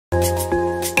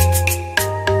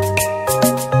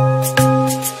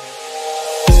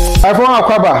iPhone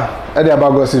akwaba e dey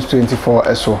about 624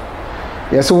 eso.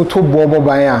 Yes, we to bobo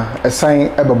ban a sign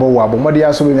ebebo wa bo mode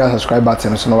ya so be subscribe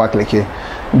button so no wa click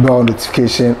bell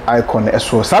notification icon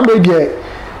eso. Sabe die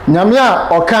nyame a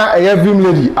oka eye vim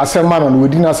lady asema no we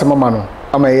din asema ma no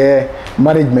ama ye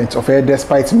management of a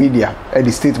despite media at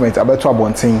the statement about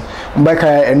abontin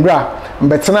mbeka enra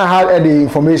mbetena ha the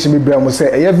information be bra mo say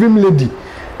eye vim lady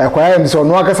ekwaya em so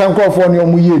no akasa nkrofo ne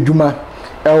omu ye adwuma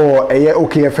ewo eye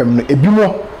OKFM no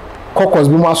ebimo kokos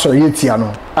bi mo aso ye tia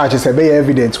no a che se be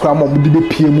evidence kwa mo di be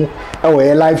pie mu ewo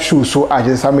ye live show so a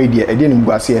che sa media e de ni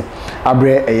buase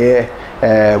abre eye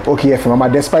OKFM ama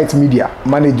despite media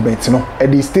management no e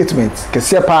the statement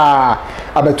kese pa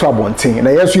abeto abonten na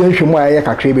yeso yenhwemu a ye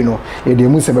kakra bi no ye de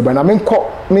mu se beba na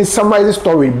me summarize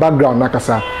story background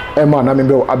nakasa e ma na me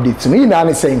be update no ina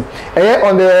ne saying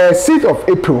on the 6th of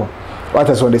April. What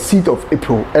is on the 6th of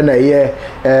April and a year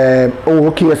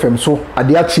OKFM so at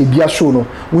the actually be a show no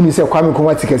when you say Kwame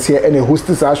Nkrumah Tikese and a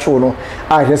hostess a show no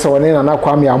I just one and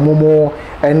Kwame Amomo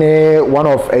and one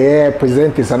of a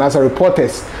presenters and as a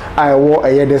reporters I wore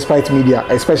a year despite media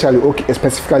especially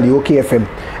specifically OKFM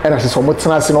and as some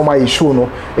international on my show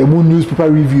no a moon newspaper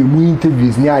review moon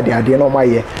interviews near the idea no my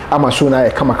year I'm a show na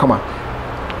kama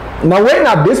now when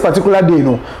at this particular day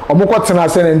no omoko tena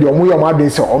sen and omo yom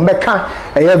adwen se ombeka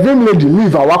vim lady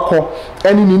leave awako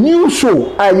and in the new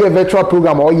show a virtual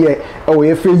program or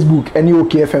Facebook and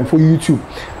OKFM for YouTube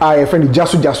I friend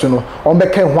jasu no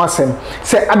ombeka ho asem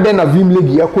say aden na vim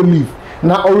lady yakọ leave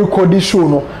na o record this show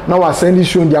no na wa send this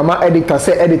show dia ma editor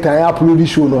say editor ya upload this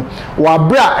show no wa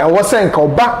bra e wo say nka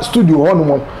oba studio hono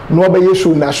mo no obeye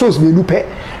show na shows me lupe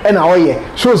e na oye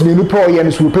shows me lupe oye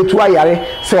no so petu ayare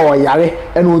say oyare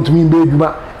e na otumi be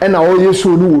adwuma e na oye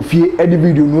show no wo fie edit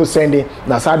video no send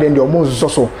na sa den de omo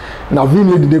so na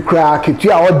video de kra ketu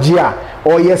a oje a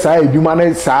oye sa adwuma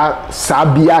na sa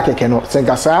bia keke no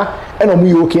senka sa e na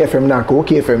omo OKFM na ka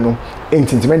OKFM no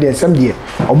entintima de ensem de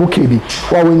omo kebi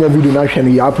wa wenya video na hwe no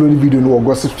ya upload video no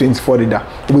August 24 dida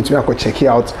obetumi akọ check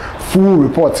out full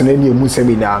report na emu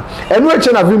seminar enu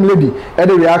eche na vim lady e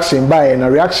the reaction by na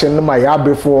reaction na ya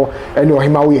before enu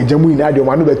ohima we ajamu ina de o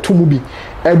ma no betumu bi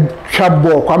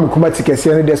Chabbo Kwame Nkrumah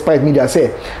Tikese and despite media say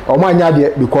omo anya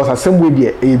de because assembly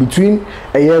there between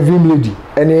vim lady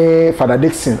and Fadda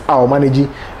Dickson our manage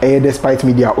despite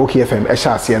media OKFM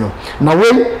sha no na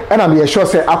we and am sure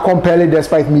say a compare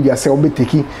despite media say obe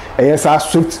take a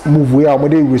swift move we are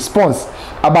response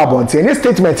about bonte any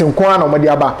statement in kwa na omode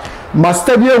aba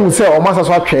master bi ehu say o masa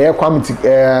so atwe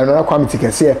Kwame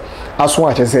Tikese aso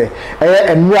a che say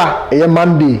enra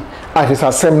Monday ahisa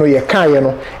asem no ye kan ye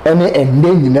no ene ende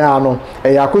nyina no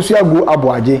yakosu agu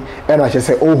aboaje ena ahye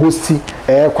se o hosti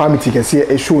Kwame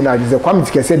Tikese show na ahye Kwame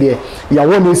Tikese de ya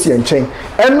wo no si enchen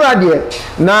enu ade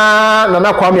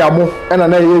na Kwame amo ena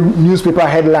na newspaper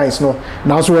headlines no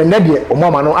na so ene de o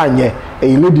mama no anye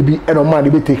lady bi ena o ma de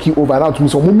be take over na to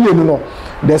so mo mienu no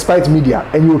despite media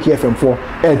eni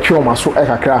OKFM4 twa ma so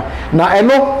kakra na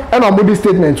ena mo di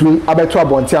statement we abeto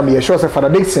abonti am ye sure say Fadda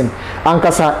Dickson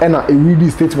ankasa ena read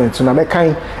statement na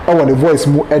mekan on the voice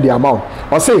mu e the amount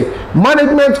or say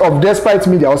management of despite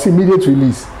media or say immediate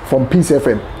release from Peace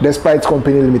FM despite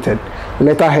company limited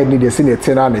letterhead need the senior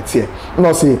tenor net here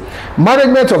no say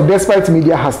management of despite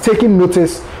media has taken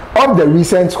notice of the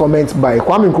recent comments by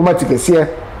Kwame Nkrumah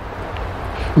Tikese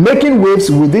making waves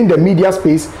within the media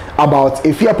space about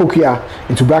Efia Pokia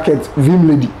into bracket Vim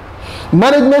Lady.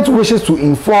 Management wishes to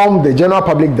inform the general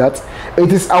public that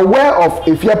it is aware of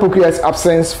Efia Pokia's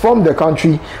absence from the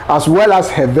country as well as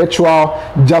her virtual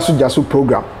Jasu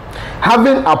program,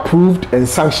 having approved and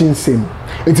sanctioned same.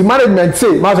 It's management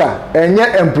say, matter, and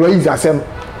yet employees are same.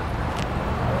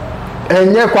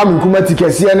 And yet Kwame Nkrumah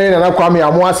Tikese and Kwame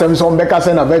Amo asem so mbeka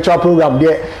send a virtual program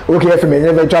there. OKFM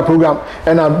and virtual program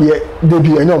and they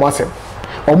be any masem.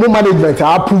 Omo management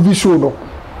are approve show no.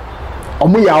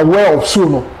 Omo ya aware of show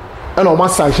no. And on my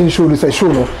sanction show this show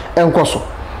no enkoso.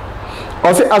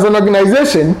 Also, as an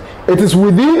organization, it is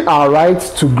within our rights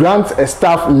to grant a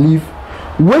staff leave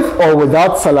with or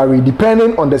without salary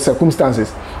depending on the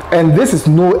circumstances, and this is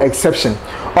no exception.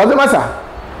 Other matter,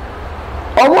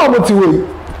 omo abotiwe,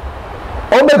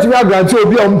 omo grant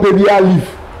obi ompebia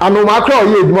leave. And no matter how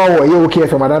you do ye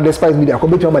OKFM and despite media,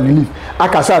 come better man leave.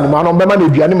 Akasa no man on man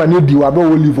eduane man edi wa be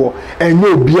leave and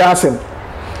no biasem.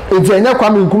 Enti enya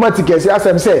Kwame Nkrumah Tikese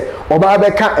asem say oba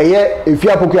be ka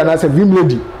Efia Pokia na say Vim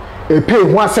Lady pay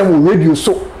ho asem radio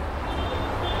so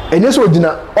enye so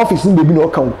gina office ni bebi na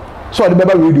okan so de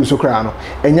beba radio so kra no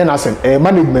enye na asem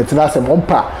management na asem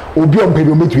ompa obi ompa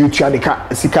bi ometu etua de ka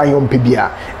sika yo ompa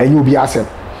bia enye obi asem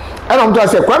and I'm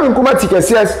just saying Kwame Nkrumah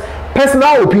Tikese's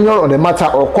personal opinion on the matter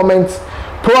or comments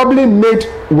probably made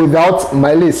without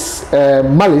malice.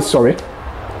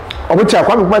 Obucha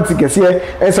Kwame Nkrumah Tikese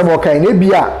and some kind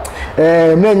ebia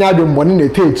menya de money na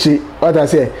techi what I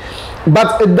say,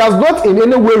 but it does not in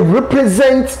any way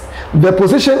represent the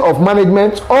position of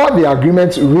management or the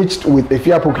agreement reached with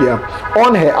Efia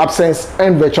on her absence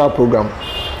and virtual program.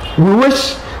 We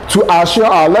wish to assure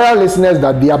our loyal listeners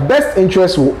that their best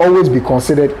interests will always be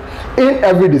considered in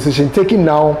every decision taken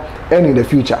now and in the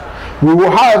future. We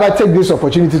will, however, take this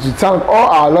opportunity to thank all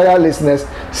our loyal listeners,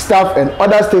 staff, and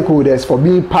other stakeholders for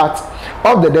being part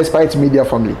of the Despite Media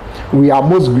family. We are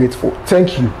most grateful.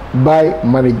 Thank you. By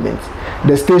management.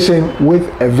 The station with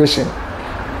a vision.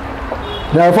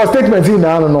 Now, for statements in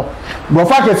I don't know. But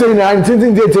for I say now,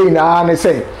 I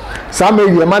say some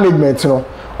media management, no,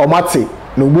 or mate,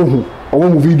 no boom, or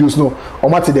videos, no, or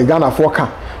mate the Ghana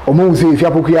forecast. Omo say if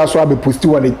yapokuya so be post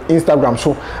on the Instagram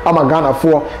so I'm a Ghana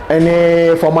for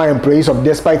any former employees of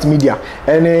Despite Media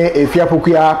any if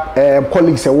yapokuya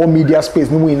colleagues in one media space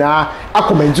no we na a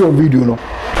comment on video no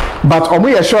but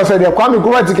omo ye sure say the Kwame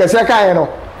Nkrumah Tikese kan no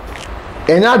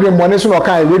enya adwembone so no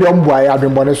kan we dey mboa ya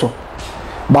adwembone so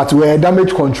but we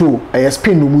damage control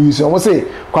spin no mu use omo say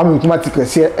Kwame Nkrumah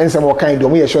Tikese ensem o kan dey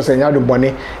omo ye sure say enya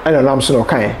adwembone ena lam so no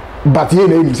kan but ye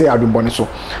na him say adwembone so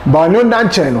but no dan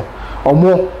chen no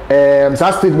omo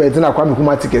sa statement na Kwame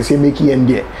Nkrumah Tikese make here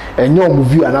there enyo omo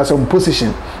view and some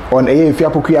position on if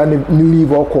yapokuya ni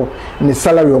leave oko ni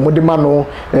salary omo de ma no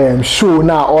show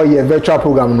na all your virtual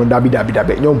program no dabi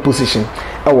enyo position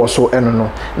e wo so eno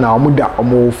no na omo da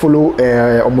omo follow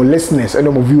omo listeners and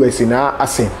omo viewers na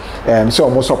ase so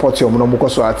omo support omo no mo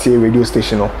so at radio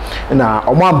station no na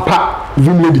omo ampa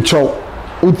vimle di chow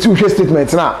uti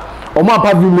statement na omo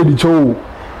ampa vimle di chow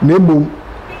na ebom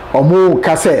omo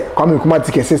kase Kwame Nkrumah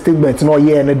Tikese statement no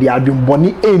ye na de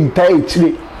adwemboni entai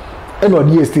chire e no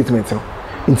de statement no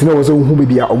intina wo so hu be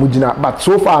dia omo gina but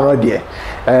so far no de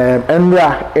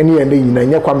enra ene ene nyina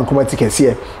nye Kwame Nkrumah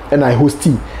Tikese e na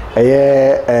hosti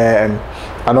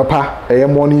anopa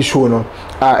morning show no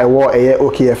a ewo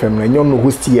OKFM no nyom no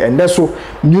hosti and so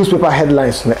newspaper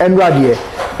headlines no enra de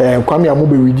Kwame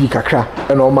amobe read kakra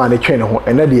e no ma na twen ho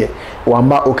ene de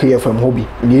wamba OKFM hobi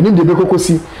ni de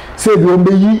bekokosi say bi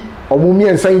ombe yi omumi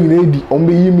ensan nyina edi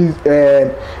ombe yi mi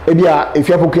ebia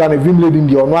efiapokuya na vim lady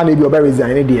ndi ono ana bi oba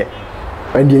resign de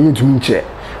and ye ntumi nche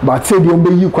but say bi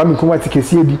ombe yi Kwame Nkrumah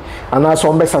Tikese edi ana so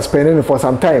ombe suspended for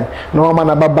some time no man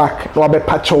aba back no obe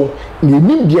pacho ni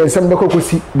nim de ensam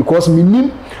bekokosi because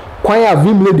minim kwan ya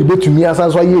vim lady betumi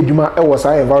asan so ye eduma e wo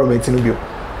sa environment no bio.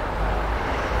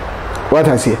 What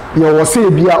I say? You will say,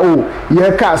 "Bia oh,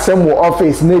 you can't send more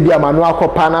office. Maybe a manual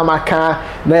Panama can.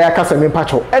 Na ya can't send me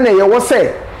patrol." And then you will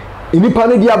say, "In the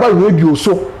panel, about radio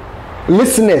so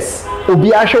listeners,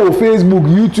 Obia show Facebook,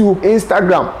 YouTube,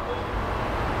 Instagram.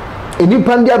 In the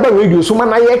panel, about radio so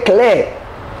man I clear.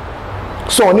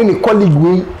 So on any colleague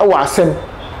we our same.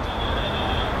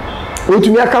 What to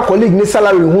me a colleague ni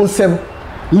salary won sem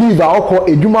leave our call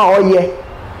eduma or ye.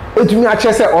 What to me a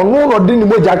chese on no or didn't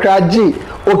mo jakra G.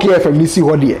 OKFM ni si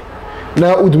ho de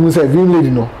na udumu say vim lady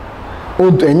no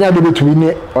o enya de betumi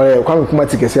ne Kwame Nkrumah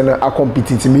Tikese na a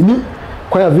competitive mini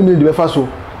kwa vim lady be fa so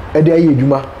e de aye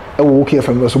edwuma e wo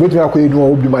OKFM so betumi akọ edwuma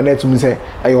wo bima na etum say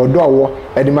aye odo awo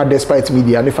e de ma Despite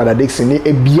Media ne Fadda Dickson ni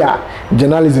ebia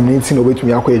journalism ni tin no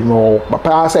betumi akọ edwuma wo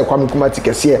papa say Kwame Nkrumah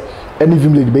Tikese any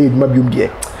vim lady be edwuma biom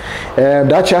de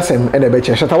that chasem and a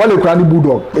betcha shata wale krani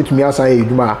bulldog betumi asan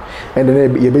edwuma and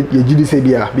then ye gidi say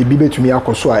bia bibi betumi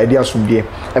akoso a ede asumdie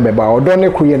e be ba odo ne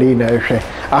kroye ne na ehwe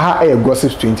aha e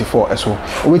gossip 24 eso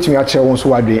betumi a share won so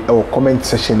wadwe e comment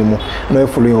section mu no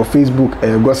follow your Facebook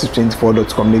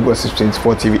gossip24.com ne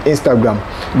gossip24 TV Instagram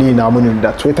ni na amunu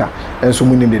da Twitter and so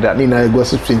muni da ni na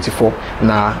gossip24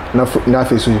 na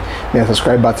Facebook na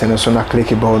subscribe button so na click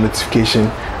the bell notification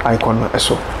icon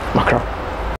eso makra